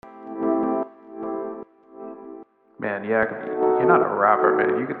Man, yeah, you're not a rapper,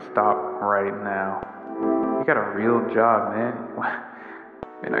 man. You could stop right now. You got a real job, man.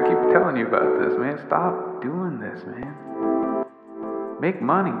 Man, I keep telling you about this, man. Stop doing this, man. Make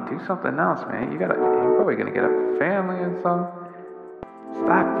money. Do something else, man. You're probably gonna get a family and something.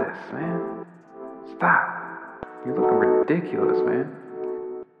 Stop this, man. Stop. You're looking ridiculous, man.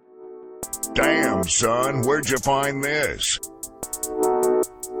 Damn, son, where'd you find this?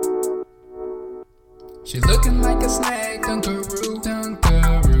 She's looking like a snack, Dunkaroo,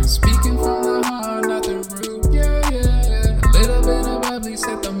 Dunkaroo. Speaking from the heart, nothing rude, yeah, yeah, yeah. A little bit of bubbly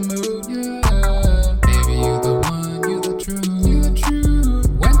set the mood, yeah. Baby, you the one, you the truth, you the truth.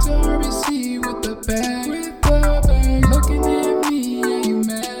 Went to RBC with the bag, looking at me, yeah, you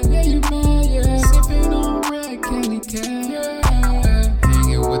mad, yeah. Sipping on red candy cat, yeah.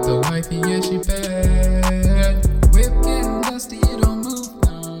 Hanging with the wifey, yeah, she bad. Whip getting dusty, you don't move,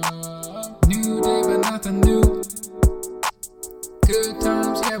 no. New day, but nothing new. Good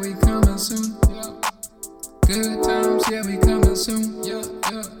times, yeah, we coming soon. Yeah. Good times, yeah, we coming soon. Yeah.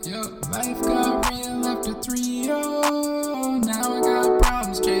 Life got real after 3, oh. Now I got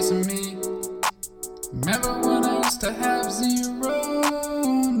problems chasing me. Remember when I used to have 0?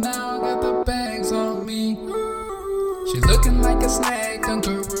 Now I got the bags on me. She's looking like a snack,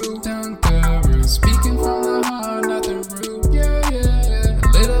 Dunkaroo, Dunkaroo. Speaking from the heart, nothing rude, yeah, yeah. A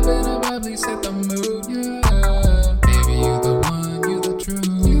little bit of bubbly set the mood, yeah. Baby, you the one, you the truth,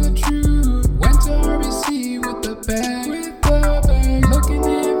 you the truth. Went to RBC with the bag, looking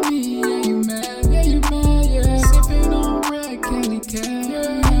at me, yeah, you mad, yeah. Sipping on red candy cat,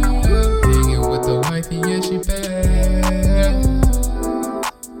 yeah. Hanging with the wifey, yeah, she bad.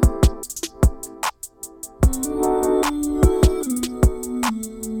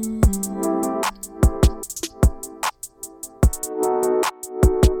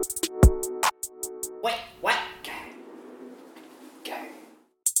 Wait, what?